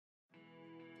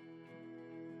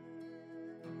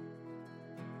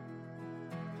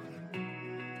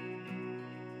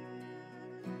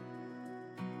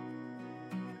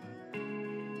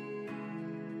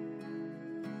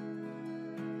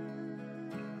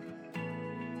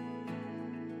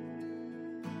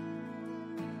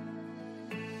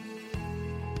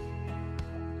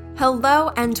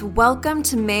Hello and welcome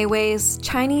to Meiwei's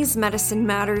Chinese Medicine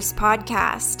Matters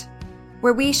podcast,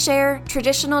 where we share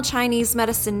traditional Chinese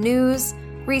medicine news,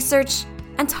 research,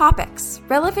 and topics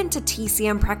relevant to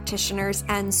TCM practitioners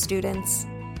and students.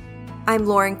 I'm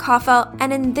Lauren Kaufelt,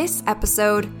 and in this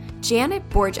episode, Janet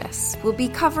Borges will be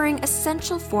covering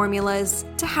essential formulas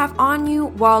to have on you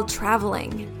while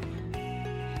traveling.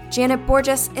 Janet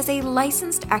Borges is a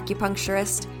licensed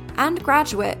acupuncturist and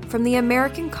graduate from the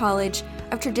American College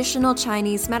of Traditional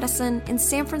Chinese Medicine in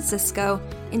San Francisco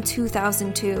in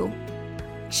 2002.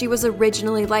 She was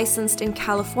originally licensed in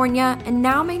California and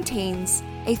now maintains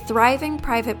a thriving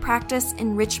private practice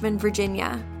in Richmond,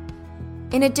 Virginia.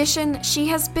 In addition, she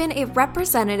has been a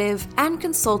representative and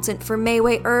consultant for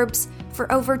Meiwei Herbs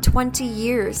for over 20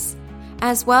 years,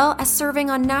 as well as serving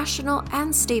on national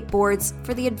and state boards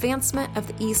for the advancement of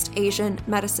the East Asian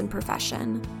medicine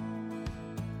profession.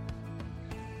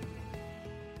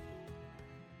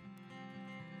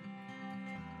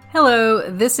 Hello,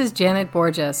 this is Janet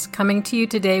Borges, coming to you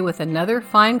today with another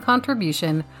fine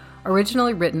contribution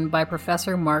originally written by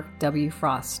Professor Mark W.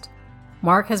 Frost.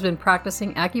 Mark has been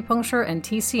practicing acupuncture and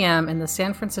TCM in the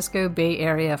San Francisco Bay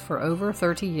Area for over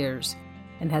 30 years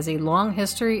and has a long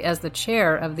history as the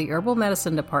chair of the Herbal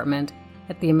Medicine Department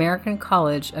at the American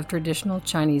College of Traditional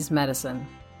Chinese Medicine.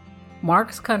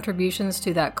 Mark's contributions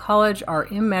to that college are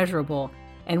immeasurable,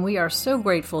 and we are so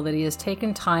grateful that he has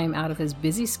taken time out of his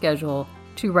busy schedule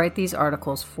to write these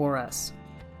articles for us.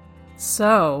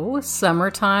 So,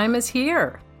 summertime is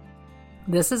here.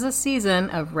 This is a season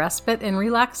of respite and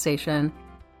relaxation,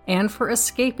 and for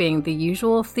escaping the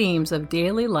usual themes of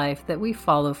daily life that we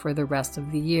follow for the rest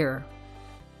of the year.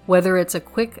 Whether it's a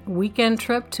quick weekend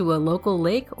trip to a local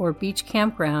lake or beach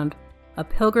campground, a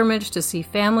pilgrimage to see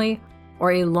family,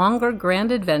 or a longer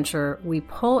grand adventure, we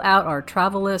pull out our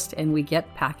travel list and we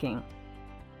get packing.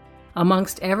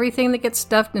 Amongst everything that gets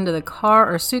stuffed into the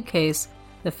car or suitcase,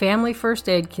 the family first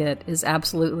aid kit is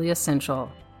absolutely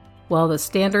essential. While the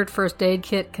standard first aid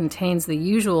kit contains the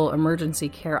usual emergency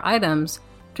care items,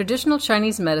 traditional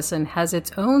Chinese medicine has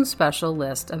its own special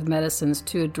list of medicines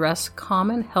to address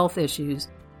common health issues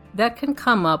that can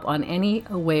come up on any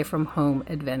away-from-home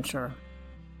adventure.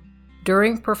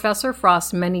 During Professor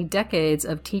Frost's many decades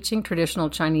of teaching traditional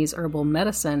Chinese herbal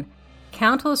medicine,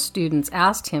 countless students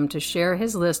asked him to share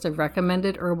his list of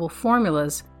recommended herbal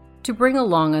formulas to bring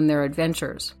along on their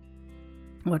adventures.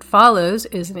 What follows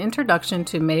is an introduction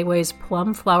to Meiwei's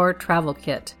Plum Flower Travel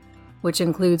Kit, which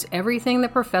includes everything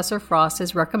that Professor Frost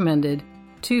has recommended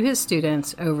to his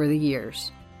students over the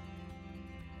years.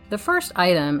 The first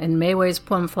item in Meiwei's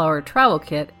Plum Flower Travel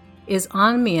Kit is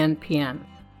An Mian Pian.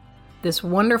 This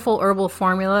wonderful herbal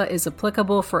formula is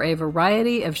applicable for a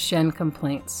variety of Shen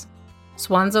complaints.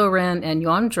 Suanzhou Ren and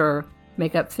Yuanzhi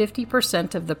make up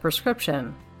 50% of the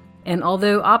prescription, and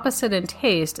although opposite in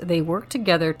taste, they work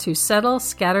together to settle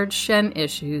scattered Shen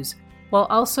issues while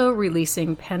also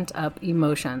releasing pent-up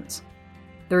emotions.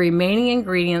 The remaining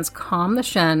ingredients calm the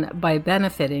Shen by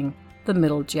benefiting the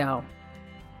middle jiao.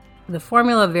 The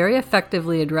formula very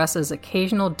effectively addresses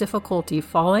occasional difficulty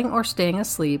falling or staying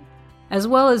asleep, as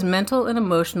well as mental and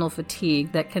emotional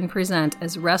fatigue that can present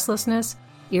as restlessness,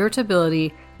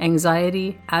 irritability,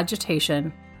 anxiety,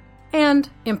 agitation, and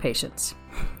impatience.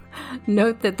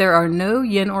 Note that there are no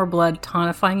yin or blood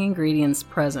tonifying ingredients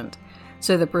present,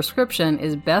 so the prescription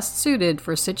is best suited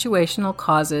for situational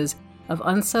causes of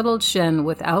unsettled Shen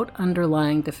without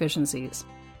underlying deficiencies.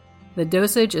 The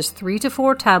dosage is 3 to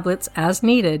 4 tablets as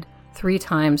needed 3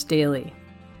 times daily.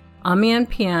 An Mian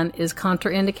Pian is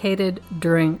contraindicated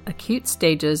during acute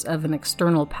stages of an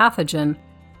external pathogen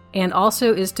and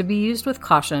also is to be used with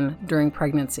caution during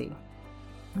pregnancy.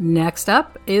 Next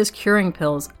up is curing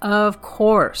pills, of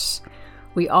course.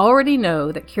 We already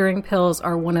know that curing pills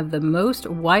are one of the most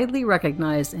widely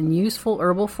recognized and useful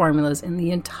herbal formulas in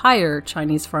the entire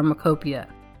Chinese pharmacopoeia.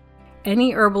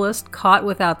 Any herbalist caught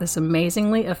without this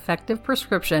amazingly effective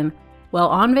prescription while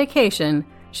on vacation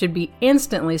should be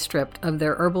instantly stripped of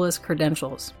their herbalist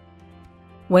credentials.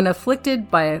 When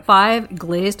afflicted by 5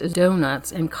 glazed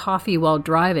donuts and coffee while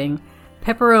driving,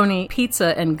 pepperoni,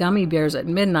 pizza, and gummy bears at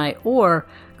midnight, or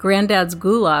Granddad's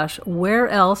goulash, where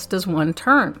else does one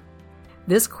turn?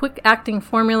 This quick-acting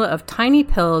formula of tiny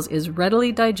pills is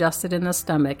readily digested in the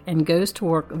stomach and goes to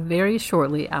work very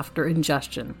shortly after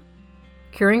ingestion.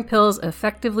 Curing pills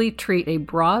effectively treat a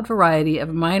broad variety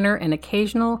of minor and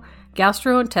occasional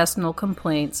gastrointestinal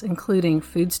complaints, including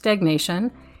food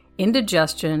stagnation,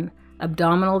 indigestion,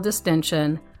 abdominal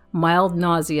distension, mild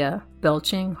nausea,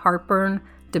 belching, heartburn,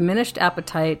 diminished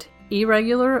appetite,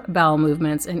 irregular bowel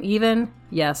movements, and even,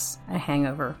 yes, a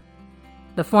hangover.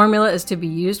 The formula is to be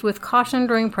used with caution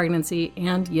during pregnancy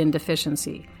and yin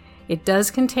deficiency. It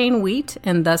does contain wheat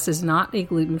and thus is not a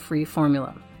gluten-free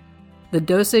formula. The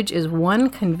dosage is 1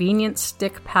 convenient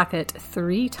stick packet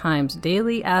 3 times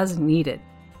daily as needed.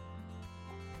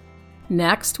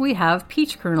 Next, we have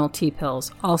peach kernel tea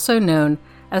pills, also known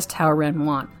as Taoren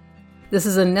Wan. This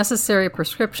is a necessary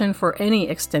prescription for any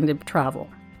extended travel.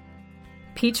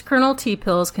 Peach kernel tea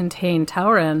pills contain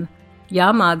Taoren,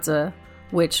 Yamadzi,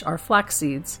 which are flax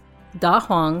seeds, Da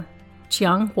Huang,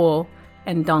 Qianghuo,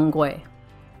 and Dongui.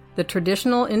 The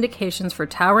traditional indications for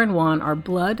Taoren Wan are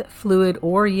blood, fluid,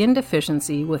 or yin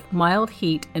deficiency with mild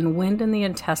heat and wind in the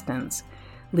intestines,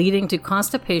 leading to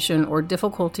constipation or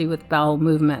difficulty with bowel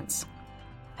movements.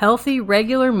 Healthy,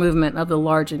 regular movement of the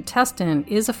large intestine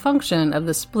is a function of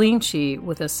the spleen qi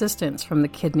with assistance from the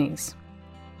kidneys.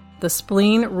 The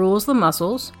spleen rules the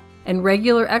muscles, and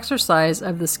regular exercise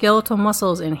of the skeletal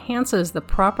muscles enhances the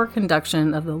proper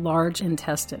conduction of the large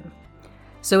intestine.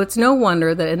 So it's no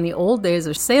wonder that in the old days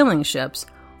of sailing ships,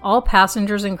 all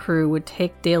passengers and crew would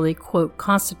take daily, quote,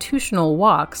 constitutional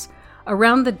walks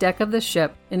around the deck of the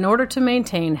ship in order to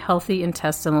maintain healthy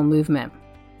intestinal movement.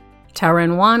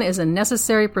 Taoren Wan is a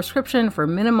necessary prescription for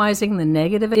minimizing the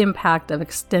negative impact of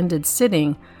extended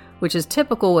sitting, which is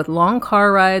typical with long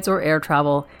car rides or air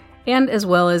travel, and as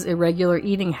well as irregular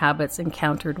eating habits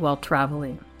encountered while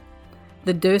traveling.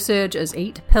 The dosage is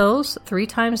 8 pills, 3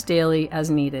 times daily as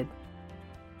needed.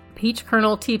 Peach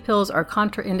kernel tea pills are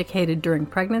contraindicated during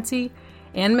pregnancy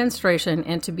and menstruation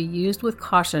and to be used with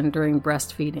caution during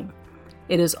breastfeeding.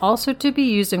 It is also to be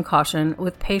used in caution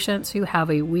with patients who have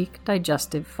a weak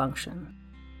digestive function.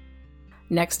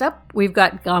 Next up, we've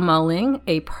got Gama Ling,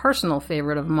 a personal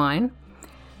favorite of mine.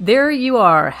 There you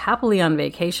are, happily on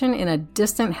vacation in a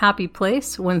distant happy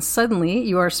place when suddenly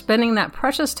you are spending that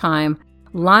precious time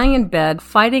lying in bed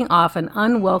fighting off an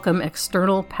unwelcome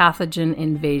external pathogen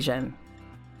invasion.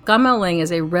 Gama Ling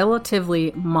is a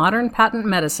relatively modern patent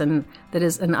medicine that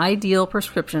is an ideal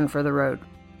prescription for the road.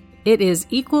 It is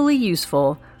equally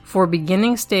useful for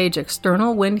beginning stage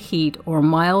external wind heat or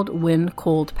mild wind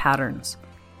cold patterns.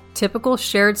 Typical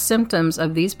shared symptoms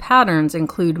of these patterns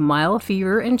include mild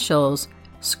fever and chills,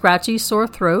 scratchy sore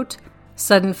throat,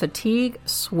 sudden fatigue,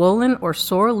 swollen or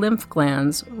sore lymph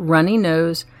glands, runny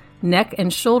nose, neck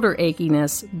and shoulder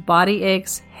achiness, body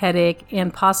aches, headache,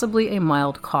 and possibly a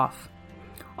mild cough.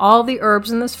 All the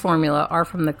herbs in this formula are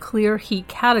from the clear heat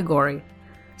category,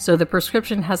 so the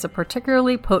prescription has a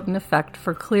particularly potent effect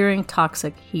for clearing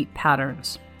toxic heat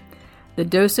patterns. The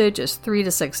dosage is 3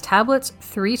 to 6 tablets,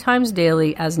 3 times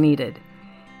daily as needed.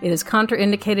 It is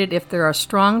contraindicated if there are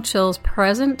strong chills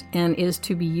present and is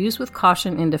to be used with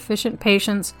caution in deficient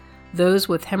patients, those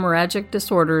with hemorrhagic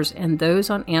disorders, and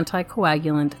those on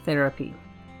anticoagulant therapy.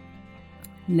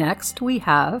 Next, we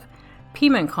have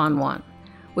Pimancon Wan,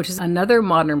 which is another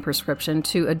modern prescription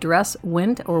to address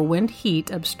wind or wind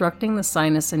heat obstructing the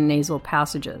sinus and nasal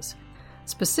passages.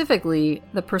 Specifically,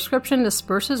 the prescription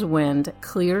disperses wind,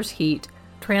 clears heat,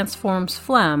 transforms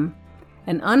phlegm,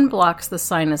 and unblocks the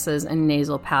sinuses and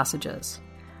nasal passages.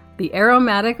 The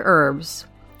aromatic herbs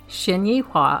Xinyi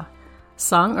Hua,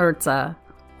 Sang-erzi,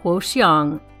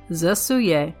 Huoxiang,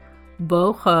 Zesuyue,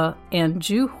 Bohe, and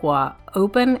Juhua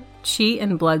open qi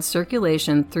and blood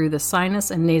circulation through the sinus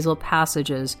and nasal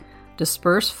passages,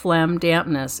 disperse phlegm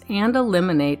dampness, and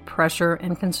eliminate pressure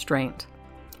and constraint.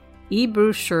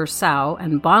 Yibu Shi Sao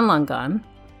and Banlangan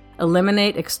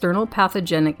eliminate external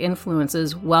pathogenic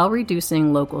influences while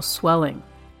reducing local swelling.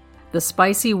 The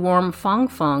spicy warm Fang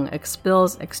Feng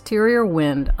expels exterior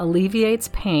wind, alleviates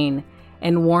pain,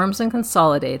 and warms and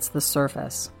consolidates the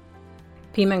surface.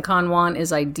 Pimancon Wan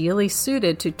is ideally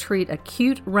suited to treat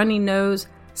acute runny nose,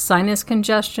 sinus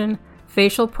congestion,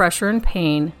 facial pressure and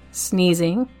pain,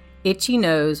 sneezing, itchy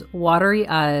nose, watery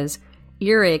eyes,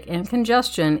 earache, and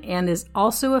congestion, and is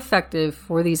also effective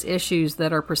for these issues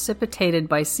that are precipitated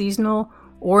by seasonal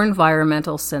or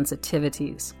environmental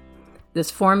sensitivities.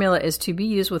 This formula is to be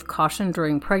used with caution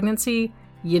during pregnancy,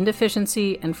 yin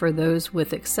deficiency, and for those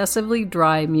with excessively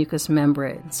dry mucous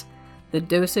membranes. The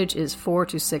dosage is 4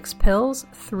 to 6 pills,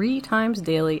 3 times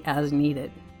daily as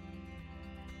needed.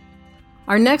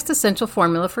 Our next essential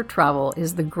formula for travel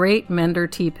is the Great Mender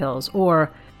Tea Pills,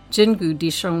 or Jingu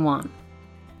Disheng Wan.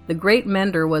 The Great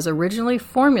Mender was originally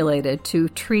formulated to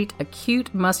treat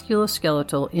acute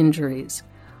musculoskeletal injuries.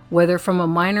 Whether from a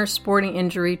minor sporting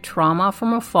injury, trauma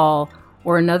from a fall,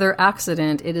 or another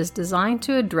accident, it is designed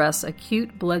to address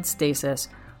acute blood stasis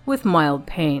with mild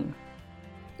pain.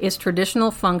 Its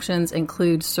traditional functions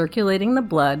include circulating the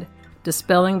blood,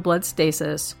 dispelling blood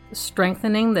stasis,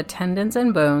 strengthening the tendons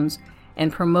and bones,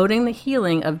 and promoting the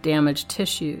healing of damaged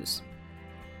tissues.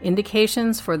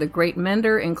 Indications for the Great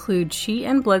Mender include qi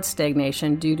and blood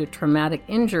stagnation due to traumatic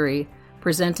injury,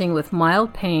 presenting with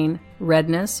mild pain,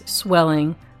 redness,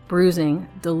 swelling, bruising,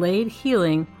 delayed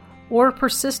healing, or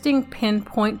persisting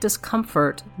pinpoint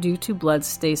discomfort due to blood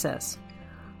stasis.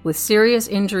 With serious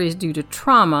injuries due to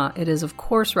trauma, it is of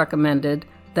course recommended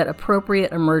that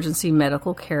appropriate emergency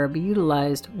medical care be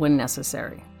utilized when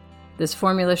necessary. This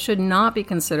formula should not be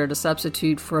considered a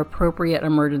substitute for appropriate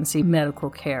emergency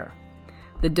medical care.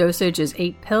 The dosage is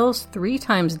 8 pills 3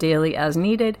 times daily as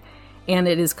needed, and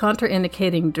it is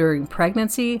contraindicating during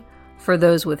pregnancy, for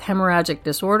those with hemorrhagic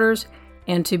disorders,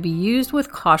 and to be used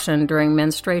with caution during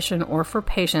menstruation or for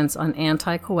patients on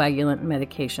anticoagulant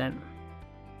medication.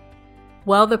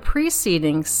 While the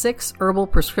preceding 6 herbal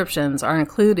prescriptions are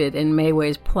included in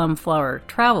Mayway's Plum Flower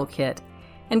Travel Kit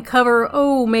and cover,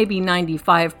 maybe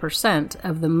 95%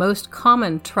 of the most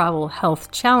common travel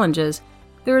health challenges,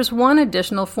 there is one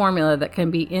additional formula that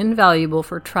can be invaluable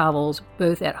for travels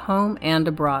both at home and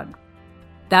abroad.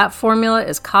 That formula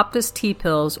is Coptis tea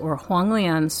pills, or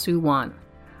Huanglian Suwan.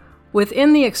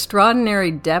 Within the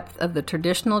extraordinary depth of the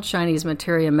traditional Chinese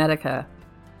materia medica,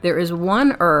 there is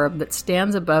one herb that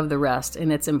stands above the rest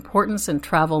in its importance in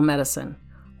travel medicine,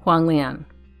 Huanglian.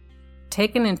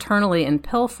 Taken internally in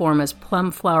pill form as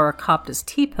plum flower Coptis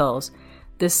tea pills,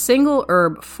 this single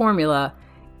herb formula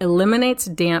eliminates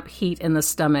damp heat in the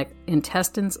stomach,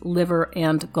 intestines, liver,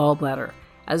 and gallbladder,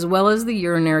 as well as the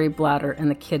urinary bladder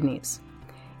and the kidneys.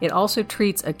 It also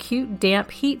treats acute damp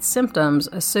heat symptoms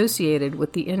associated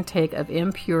with the intake of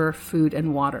impure food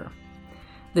and water.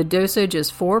 The dosage is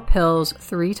 4 pills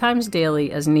 3 times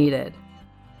daily as needed.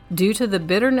 Due to the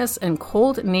bitterness and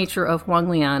cold nature of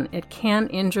Huanglian, it can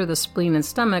injure the spleen and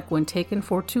stomach when taken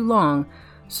for too long,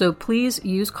 so please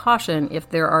use caution if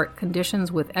there are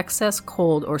conditions with excess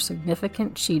cold or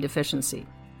significant qi deficiency.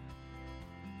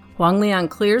 Huanglian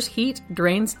clears heat,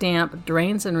 drains damp,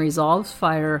 drains and resolves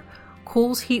fire,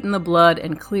 cools heat in the blood,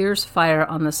 and clears fire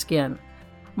on the skin.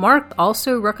 Mark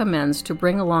also recommends to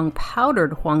bring along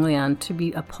powdered Huanglian to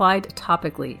be applied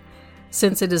topically,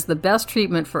 since it is the best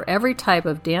treatment for every type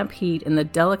of damp heat in the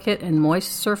delicate and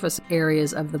moist surface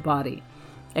areas of the body.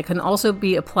 It can also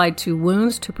be applied to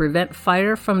wounds to prevent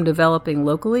fire from developing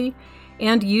locally,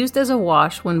 and used as a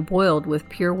wash when boiled with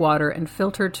pure water and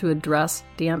filtered to address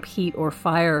damp heat or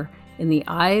fire in the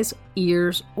eyes,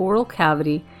 ears, oral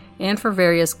cavity, and for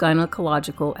various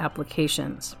gynecological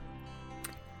applications.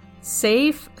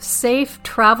 Safe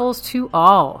travels to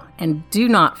all, and do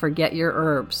not forget your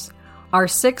herbs. Our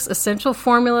 6 Essential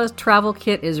Formulas travel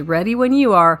kit is ready when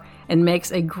you are and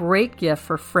makes a great gift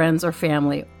for friends or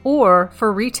family, or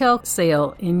for retail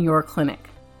sale in your clinic.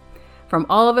 From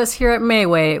all of us here at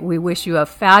Mayway, we wish you a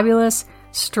fabulous,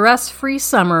 stress-free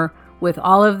summer with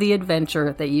all of the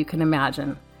adventure that you can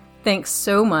imagine. Thanks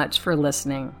so much for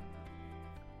listening.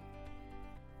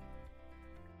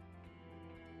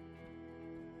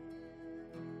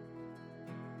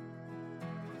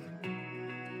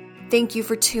 Thank you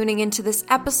for tuning into this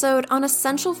episode on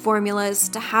essential formulas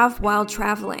to have while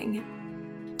traveling.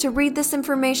 To read this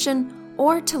information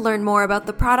or to learn more about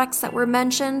the products that were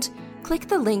mentioned, click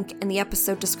the link in the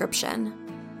episode description.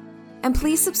 And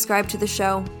please subscribe to the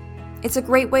show. It's a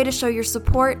great way to show your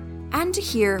support and to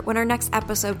hear when our next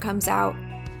episode comes out.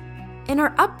 In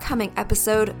our upcoming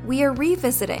episode, we are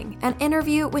revisiting an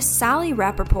interview with Sally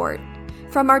Rappaport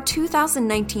from our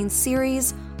 2019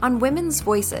 series on women's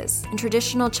voices in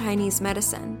traditional Chinese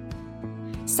medicine.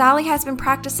 Sally has been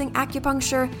practicing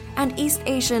acupuncture and East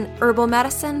Asian herbal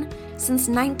medicine since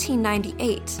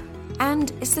 1998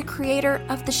 and is the creator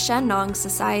of the Shennong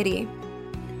Society.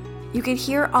 You can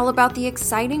hear all about the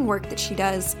exciting work that she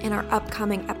does in our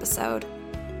upcoming episode.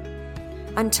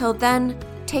 Until then,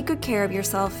 take good care of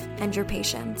yourself and your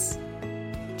patients.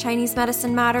 Chinese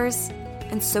medicine matters,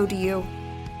 and so do you.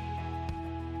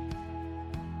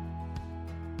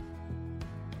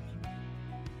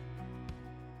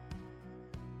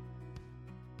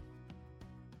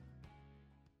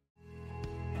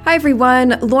 Hi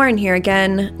everyone, Lauren here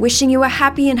again, wishing you a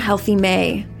happy and healthy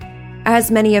May. As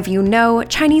many of you know,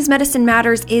 Chinese Medicine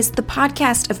Matters is the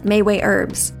podcast of Mayway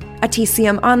Herbs, a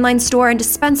TCM online store and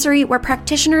dispensary where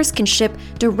practitioners can ship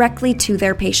directly to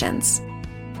their patients.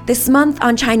 This month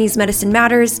on Chinese Medicine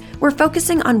Matters, we're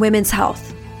focusing on women's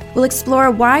health. We'll explore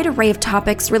a wide array of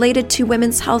topics related to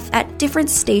women's health at different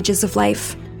stages of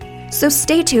life. So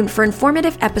stay tuned for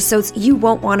informative episodes you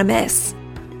won't want to miss.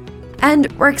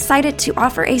 And we're excited to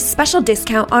offer a special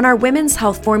discount on our Women's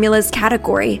Health Formulas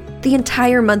category the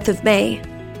entire month of May.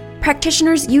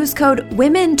 Practitioners use code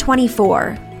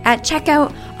WOMEN24 at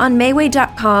checkout on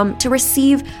Mayway.com to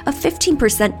receive a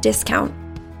 15% discount.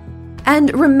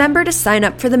 And remember to sign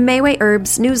up for the Mayway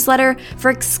Herbs newsletter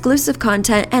for exclusive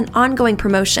content and ongoing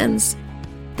promotions.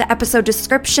 The episode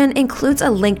description includes a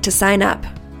link to sign up.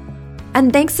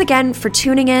 And thanks again for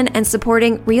tuning in and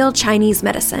supporting Real Chinese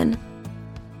Medicine.